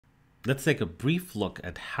let's take a brief look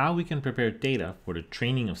at how we can prepare data for the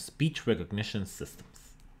training of speech recognition systems.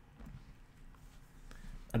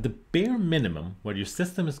 At the bare minimum, what your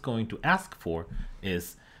system is going to ask for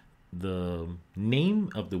is the name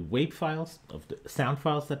of the WAV files, of the sound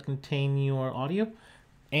files that contain your audio,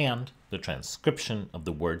 and the transcription of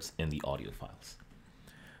the words in the audio files.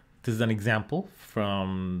 This is an example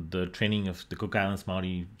from the training of the Cook Islands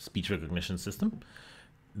Maori speech recognition system.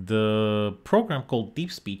 The program called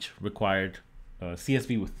Deep Speech required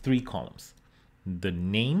CSV with 3 columns: the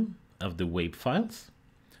name of the WAV files,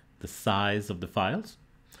 the size of the files,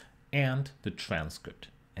 and the transcript.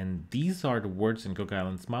 And these are the words in Cook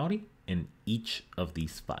Islands Maori in each of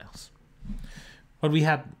these files. What we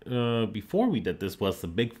had before we did this was a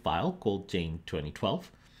big file called Jane 2012,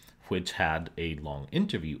 which had a long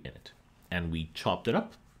interview in it. And we chopped it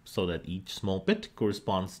up so that each small bit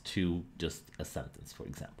corresponds to just a sentence, for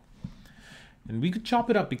example. And we could chop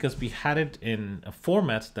it up because we had it in a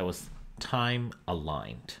format that was time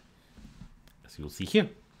aligned, as you'll see here.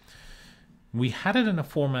 We had it in a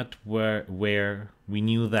format where we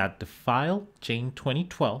knew that the file Jane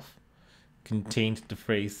 2012 contained the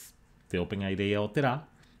phrase "te opinga idea o te rā"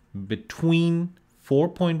 between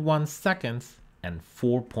 4.1 seconds and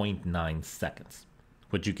 4.9 seconds,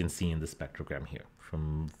 which you can see in the spectrogram here,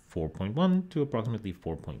 from 4.1 to approximately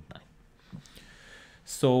 4.9.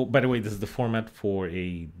 So, by the way, this is the format for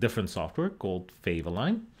a different software called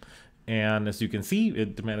Fave-Align. And as you can see,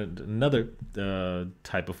 it demanded another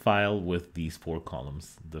type of file with these 4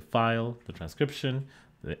 columns: the file, the transcription,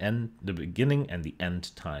 the beginning, and the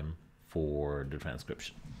end time for the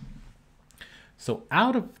transcription. So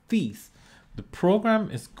out of these, the program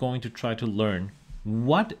is going to try to learn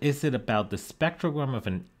what is it about the spectrogram of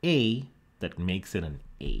an A that makes it an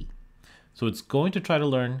A. So it's going to try to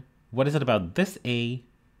learn what is it about this A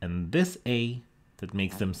and this A that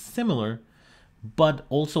makes them similar, but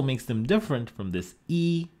also makes them different from this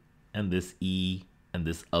E and this E and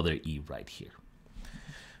this other E right here.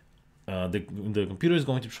 The computer is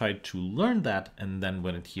going to try to learn that, and then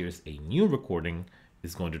when it hears a new recording,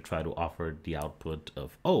 is going to try to offer the output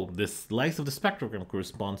of, oh, this slice of the spectrogram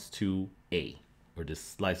corresponds to A, or this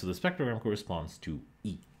slice of the spectrogram corresponds to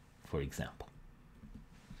E, for example.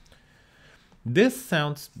 This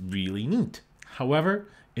sounds really neat. However,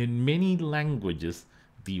 in many languages,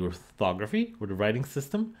 the orthography, or the writing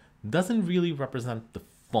system, doesn't really represent the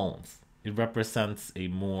phones. It represents a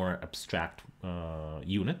more abstract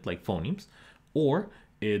unit, like phonemes, or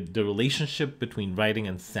the relationship between writing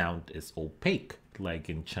and sound is opaque, like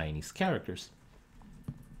in Chinese characters.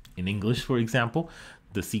 In English, for example,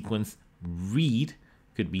 the sequence read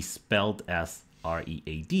could be spelled as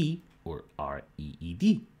R-E-A-D or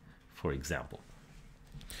R-E-E-D, for example.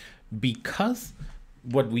 Because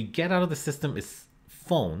what we get out of the system is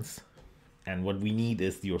phones, and what we need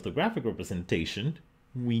is the orthographic representation,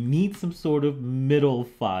 we need some sort of middle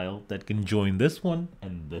file that can join this one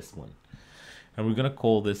and this one. And we're going to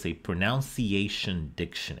call this a pronunciation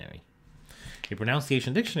dictionary. A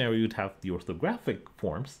pronunciation dictionary would have the orthographic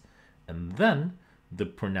forms and then the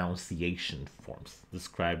pronunciation forms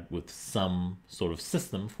described with some sort of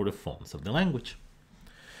system for the phones of the language.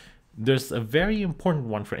 There's a very important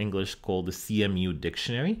one for English called the CMU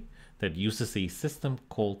dictionary that uses a system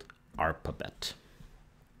called ARPABET.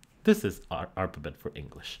 This is ARPABET for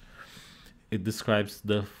English. It describes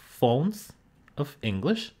the phones of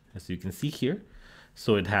English, as you can see here.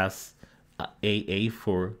 So it has AA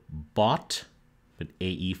for bot, but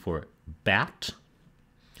AE for bat.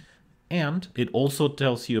 And it also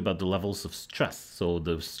tells you about the levels of stress. So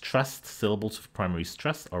the stressed syllables of primary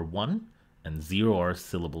stress are 1, and 0 are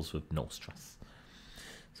syllables with no stress.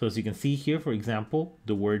 So as you can see here, for example,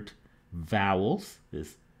 the word vowels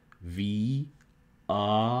is V,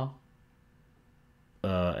 and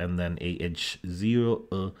then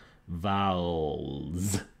AH0,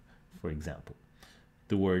 vowels, for example.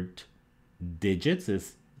 The word digits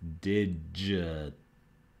is digits.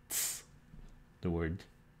 The word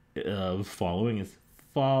following is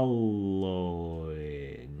following.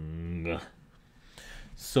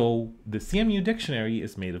 So the CMU dictionary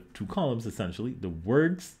is made of 2 columns, essentially, the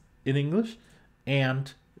words in English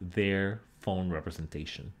and their phone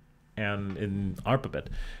representation, and in ARPABET.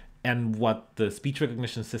 And what the speech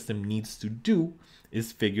recognition system needs to do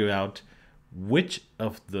is figure out which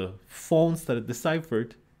of the phones that it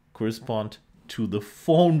deciphered correspond to the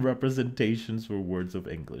phone representations for words of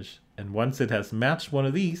English. And once it has matched one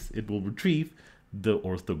of these, it will retrieve the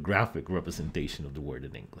orthographic representation of the word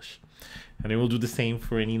in English. And it will do the same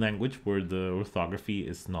for any language where the orthography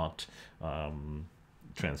is not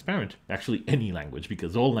transparent, actually any language,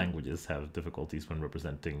 because all languages have difficulties when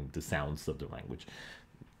representing the sounds of the language.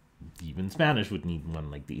 Even Spanish would need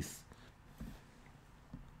one like these.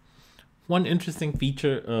 One interesting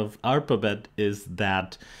feature of ARPANET is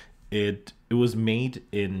that it was made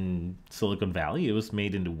in Silicon Valley. It was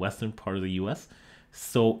made in the western part of the US.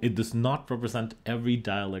 So it does not represent every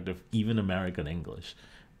dialect of even American English.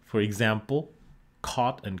 For example,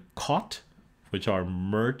 caught and caught, which are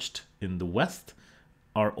merged in the West,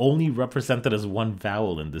 are only represented as one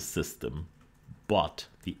vowel in this system, but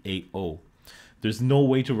the AO. There's no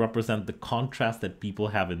way to represent the contrast that people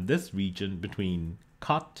have in this region between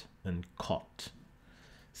caught and caught.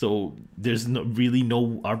 So there's really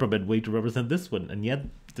no ARPANET way to represent this one, and yet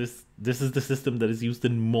this is the system that is used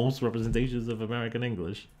in most representations of American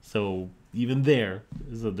English. So even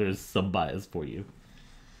there's some bias for you.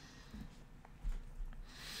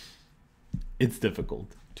 It's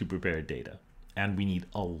difficult to prepare data, and we need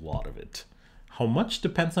a lot of it. How much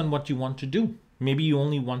depends on what you want to do. Maybe you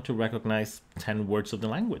only want to recognize 10 words of the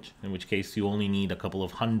language, in which case you only need a couple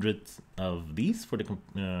of hundreds of these for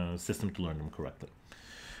the system to learn them correctly.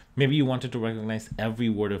 Maybe you wanted to recognize every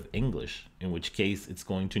word of English, in which case it's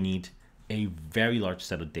going to need a very large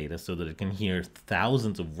set of data so that it can hear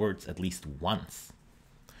thousands of words at least once.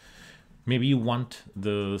 Maybe you want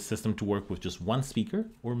the system to work with just one speaker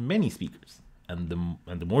or many speakers. And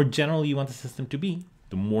the more general you want the system to be,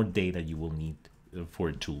 the more data you will need for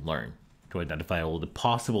it to learn, to identify all the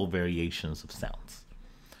possible variations of sounds.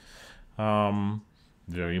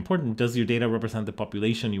 Very important, does your data represent the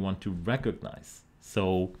population you want to recognize?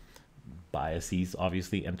 So biases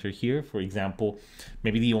obviously enter here. For example,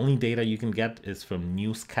 maybe the only data you can get is from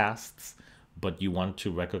newscasts, but you want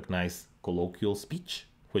to recognize colloquial speech,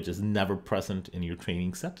 which is never present in your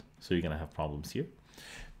training set. So you're going to have problems here.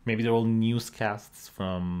 Maybe they're all newscasts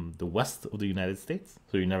from the west of the United States.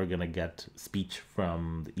 So you're never going to get speech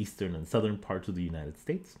from the eastern and southern parts of the United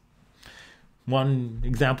States. One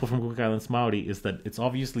example from Cook Islands Maori is that it's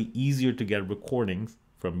obviously easier to get recordings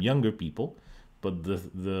from younger people, but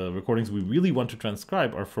the recordings we really want to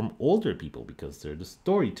transcribe are from older people because they're the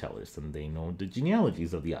storytellers and they know the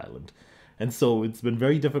genealogies of the island. And so it's been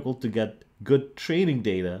very difficult to get good training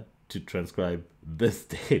data to transcribe this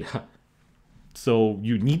data. So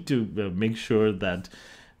you need to make sure that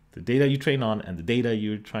the data you train on and the data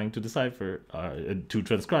you're trying to decipher to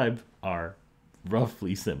transcribe are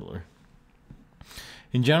roughly similar.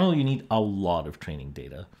 In general, you need a lot of training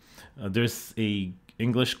data. There's a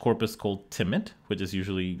English corpus called TIMIT, which is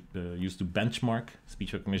usually used to benchmark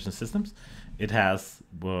speech recognition systems. It has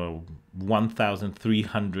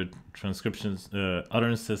 1,300 transcriptions,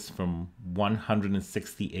 utterances from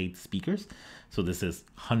 168 speakers. So this is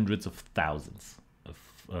hundreds of thousands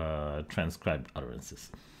of transcribed utterances.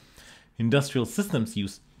 Industrial systems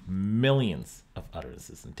use millions of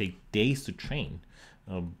utterances and take days to train.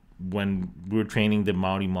 When we were training the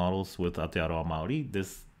Maori models with Aotearoa Maori,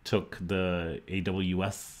 this took the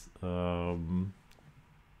AWS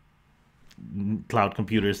cloud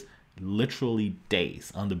computers literally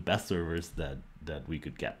days on the best servers that we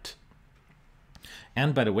could get.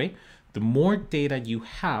 And by the way, the more data you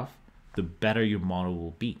have, the better your model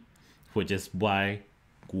will be, which is why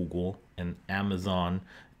Google and Amazon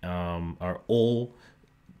are all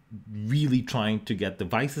really trying to get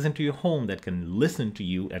devices into your home that can listen to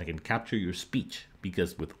you and can capture your speech,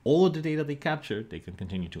 because with all of the data they capture, they can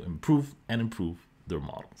continue to improve and improve their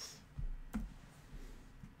models.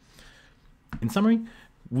 In summary,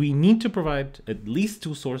 we need to provide at least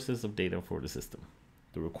two sources of data for the system: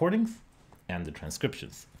 the recordings and the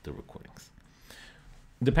transcriptions of the recordings.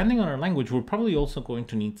 Depending on our language, we're probably also going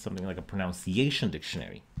to need something like a pronunciation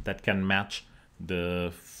dictionary that can match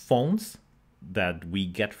the phones that we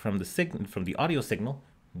get from the audio signal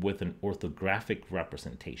with an orthographic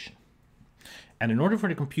representation. And in order for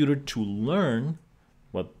the computer to learn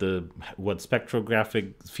what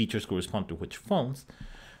spectrographic features correspond to which phones,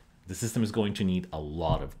 the system is going to need a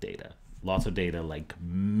lot of data. Lots of data, like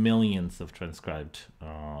millions of transcribed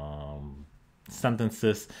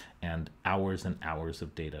sentences and hours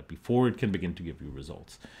of data before it can begin to give you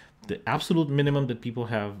results. The absolute minimum that people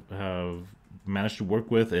have managed to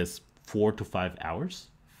work with is 4 to 5 hours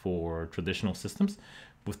for traditional systems.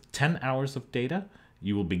 With 10 hours of data,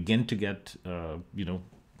 you will begin to get,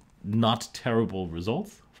 not terrible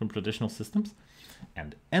results from traditional systems.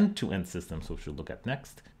 And end-to-end systems, which we'll look at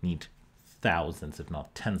next, need thousands, if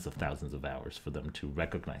not tens of thousands of hours for them to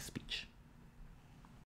recognize speech.